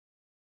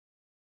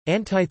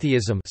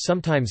Antitheism,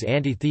 sometimes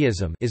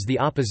antitheism, is the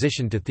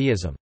opposition to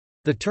theism.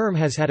 The term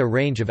has had a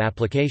range of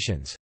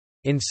applications.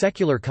 In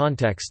secular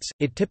contexts,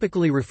 it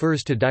typically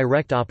refers to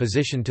direct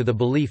opposition to the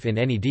belief in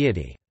any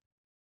deity.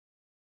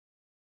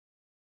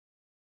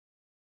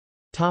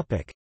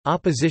 Topic: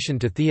 Opposition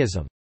to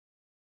theism.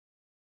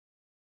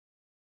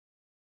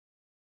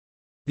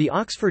 The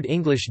Oxford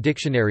English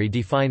Dictionary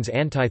defines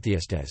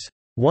antitheist as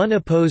one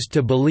opposed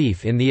to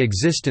belief in the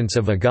existence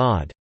of a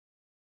god.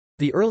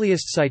 The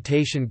earliest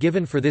citation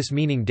given for this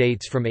meaning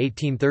dates from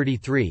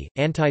 1833.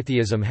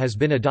 Antitheism has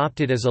been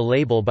adopted as a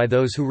label by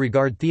those who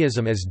regard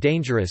theism as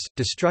dangerous,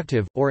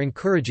 destructive, or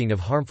encouraging of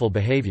harmful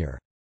behavior.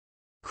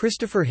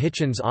 Christopher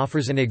Hitchens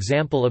offers an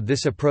example of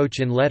this approach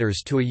in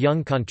Letters to a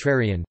Young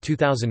Contrarian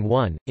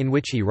 2001, in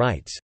which he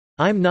writes,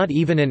 "I'm not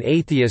even an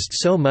atheist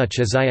so much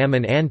as I am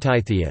an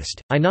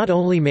antitheist. I not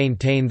only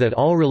maintain that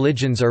all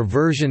religions are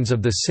versions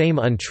of the same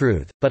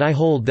untruth, but I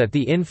hold that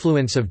the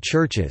influence of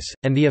churches,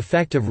 and the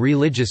effect of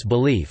religious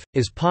belief,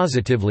 is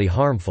positively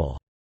harmful."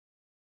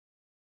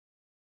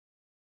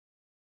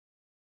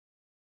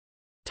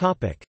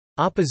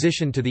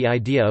 Opposition to the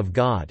idea of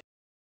God.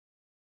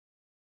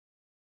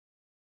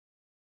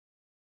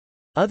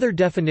 Other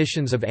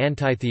definitions of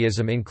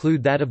antitheism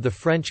include that of the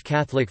French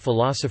Catholic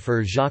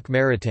philosopher Jacques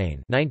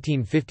Maritain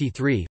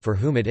 (1953), for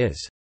whom it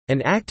is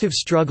an active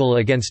struggle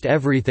against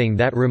everything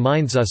that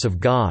reminds us of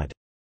God,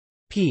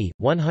 p.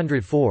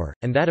 104,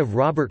 and that of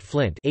Robert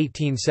Flint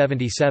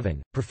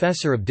 (1877),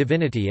 professor of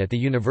divinity at the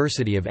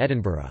University of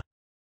Edinburgh.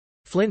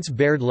 Flint's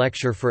Baird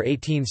lecture for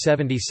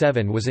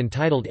 1877 was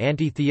entitled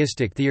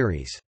Anti-Theistic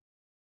Theories.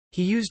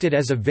 He used it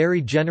as a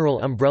very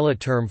general umbrella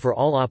term for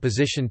all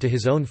opposition to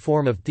his own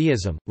form of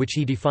theism, which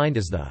he defined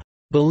as the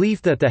belief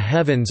that the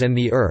heavens and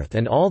the earth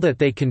and all that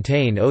they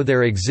contain owe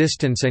their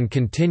existence and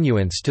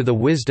continuance to the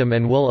wisdom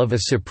and will of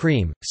a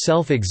supreme,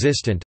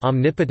 self-existent,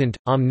 omnipotent,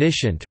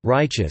 omniscient,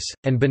 righteous,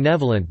 and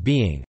benevolent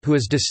being, who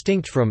is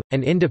distinct from,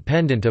 and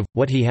independent of,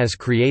 what he has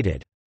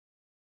created.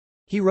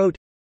 He wrote,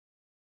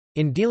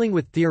 "In dealing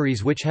with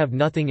theories which have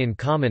nothing in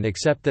common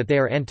except that they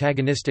are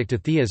antagonistic to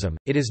theism,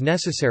 it is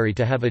necessary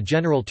to have a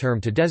general term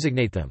to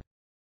designate them.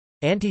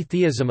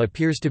 Anti-theism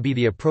appears to be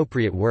the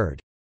appropriate word.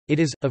 It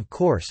is, of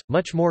course,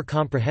 much more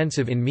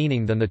comprehensive in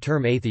meaning than the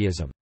term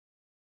atheism.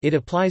 It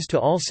applies to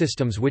all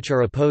systems which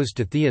are opposed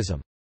to theism.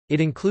 It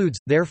includes,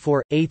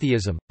 therefore,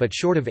 atheism, but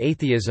short of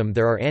atheism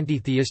there are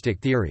anti-theistic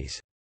theories.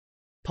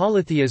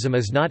 Polytheism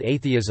is not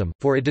atheism,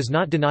 for it does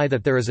not deny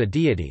that there is a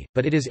deity,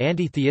 but it is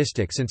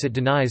anti-theistic since it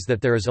denies that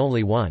there is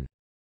only one.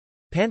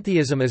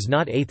 Pantheism is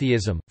not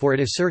atheism, for it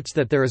asserts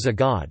that there is a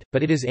God,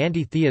 but it is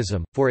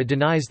anti-theism, for it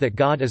denies that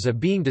God is a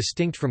being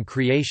distinct from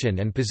creation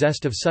and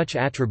possessed of such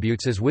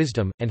attributes as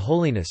wisdom, and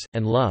holiness,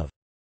 and love.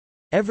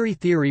 Every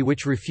theory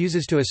which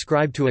refuses to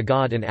ascribe to a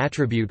God an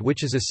attribute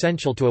which is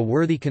essential to a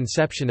worthy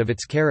conception of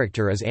its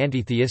character is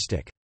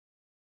anti-theistic.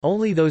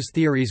 Only those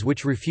theories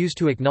which refuse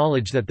to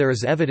acknowledge that there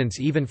is evidence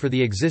even for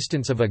the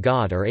existence of a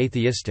God are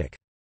atheistic."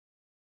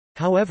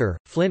 However,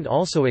 Flint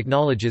also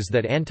acknowledges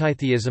that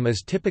antitheism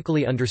is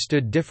typically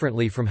understood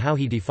differently from how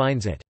he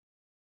defines it.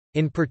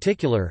 In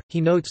particular,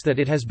 he notes that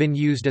it has been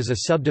used as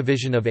a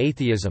subdivision of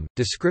atheism,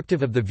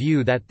 descriptive of the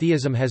view that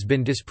theism has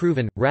been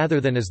disproven, rather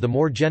than as the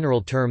more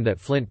general term that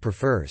Flint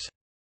prefers.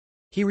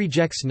 He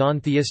rejects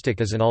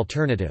non-theistic as an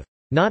alternative,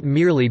 not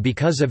merely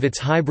because of its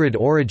hybrid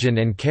origin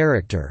and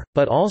character,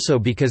 but also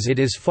because it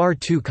is far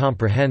too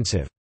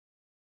comprehensive.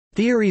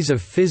 Theories of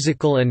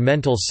physical and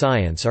mental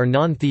science are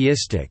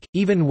non-theistic,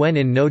 even when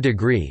in no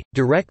degree,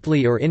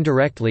 directly or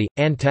indirectly,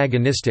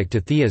 antagonistic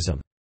to theism.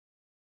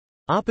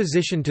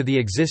 Opposition to the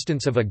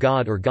existence of a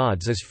god or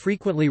gods is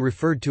frequently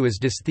referred to as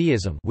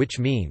dystheism, which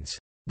means,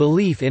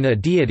 belief in a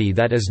deity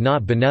that is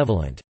not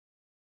benevolent,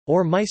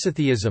 or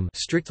misotheism.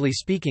 Strictly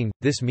speaking,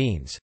 this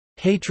means,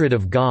 hatred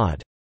of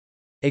God.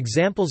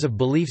 Examples of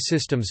belief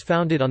systems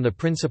founded on the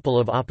principle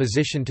of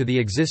opposition to the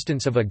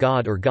existence of a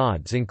god or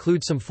gods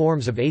include some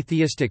forms of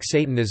atheistic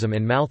Satanism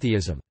and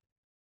Maltheism.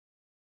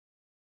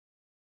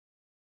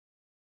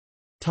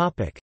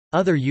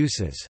 Other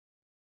uses.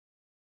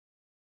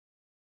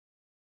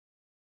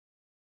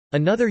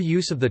 Another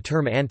use of the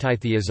term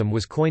antitheism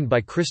was coined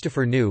by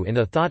Christopher New in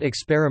a thought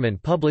experiment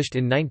published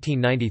in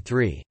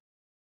 1993.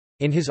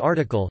 In his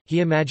article, he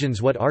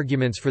imagines what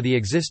arguments for the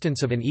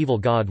existence of an evil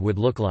god would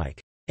look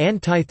like.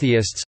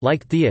 Antitheists,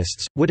 like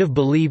theists, would have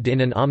believed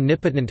in an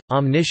omnipotent,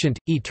 omniscient,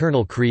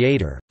 eternal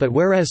creator, but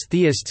whereas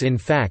theists in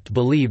fact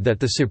believe that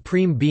the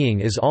supreme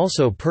being is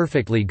also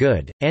perfectly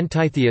good,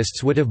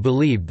 antitheists would have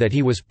believed that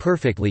he was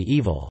perfectly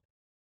evil.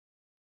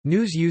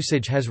 New's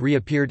usage has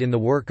reappeared in the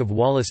work of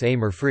Wallace A.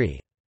 Murphree.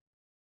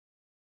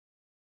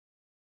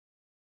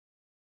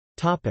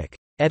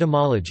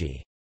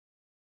 Etymology.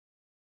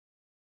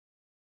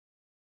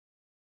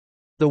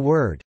 The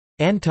word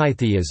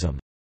antitheism,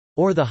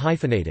 or the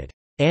hyphenated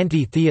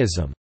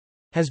anti-theism,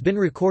 has been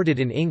recorded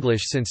in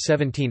English since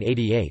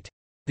 1788.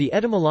 The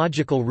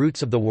etymological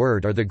roots of the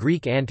word are the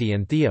Greek anti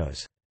and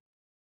theos.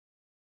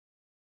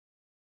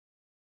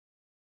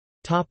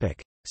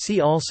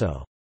 See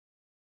also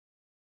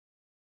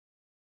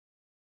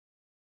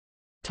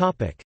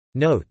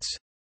Notes.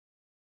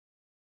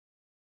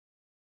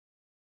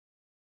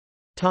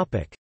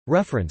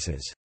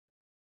 References.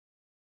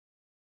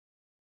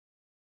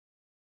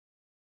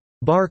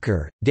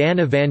 Barker, Dan.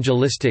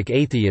 Evangelistic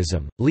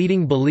Atheism,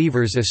 Leading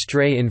Believers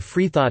Astray in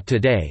Freethought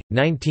Today,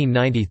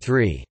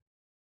 1993.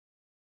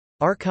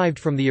 Archived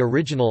from the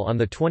original on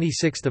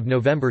 26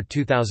 November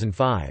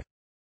 2005.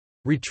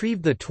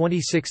 Retrieved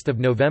 26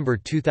 November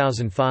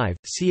 2005,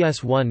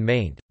 CS1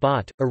 maint,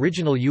 bot,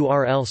 original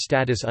URL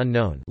status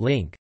unknown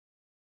link.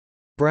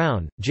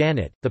 Brown,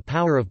 Janet, The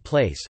Power of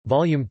Place,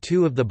 Volume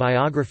 2 of the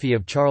Biography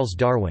of Charles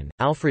Darwin,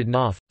 Alfred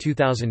Knopf,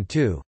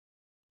 2002.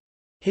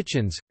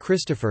 Hitchens,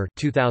 Christopher,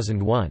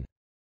 2001.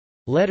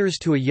 Letters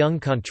to a Young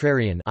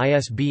Contrarian,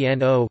 ISBN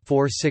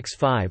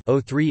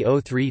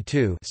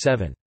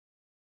 0-465-03032-7.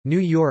 New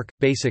York,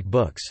 Basic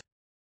Books.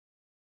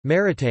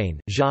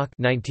 Maritain, Jacques,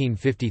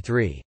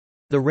 1953.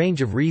 The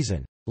Range of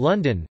Reason.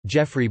 London,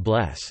 Geoffrey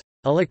Bless.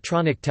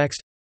 Electronic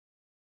text.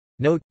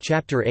 Note,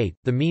 Chapter 8,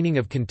 The Meaning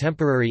of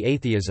Contemporary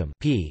Atheism,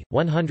 p.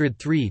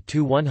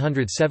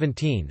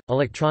 103–117,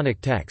 electronic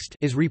text,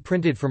 is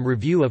reprinted from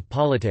Review of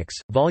Politics,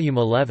 Volume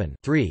 11,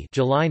 3,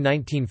 July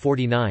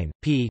 1949,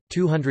 p.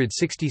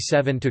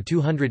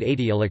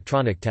 267–280,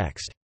 electronic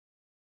text.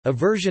 A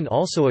version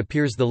also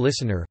appears. The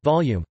Listener,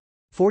 Volume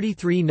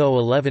 43 No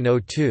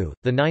 1102,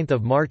 9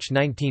 March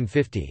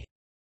 1950.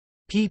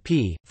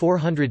 pp.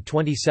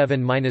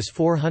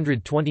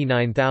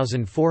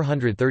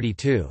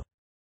 427–429432.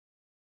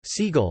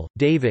 Siegel,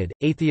 David,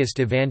 Atheist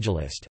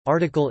Evangelist,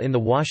 article in The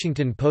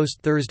Washington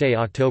Post Thursday,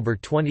 October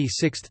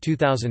 26,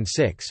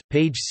 2006,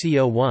 page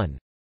C01.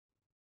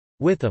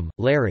 Witham,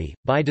 Larry,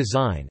 By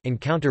Design,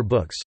 Encounter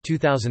Books,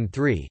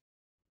 2003.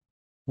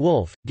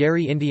 Wolf,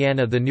 Gary.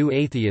 Indiana, The New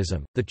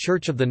Atheism, The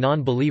Church of the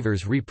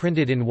Non-Believers,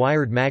 reprinted in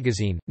Wired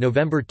Magazine,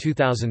 November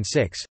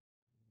 2006.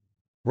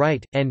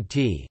 Wright,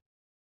 N.T.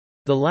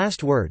 The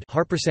Last Word,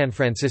 Harper, San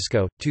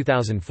Francisco,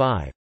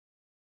 2005.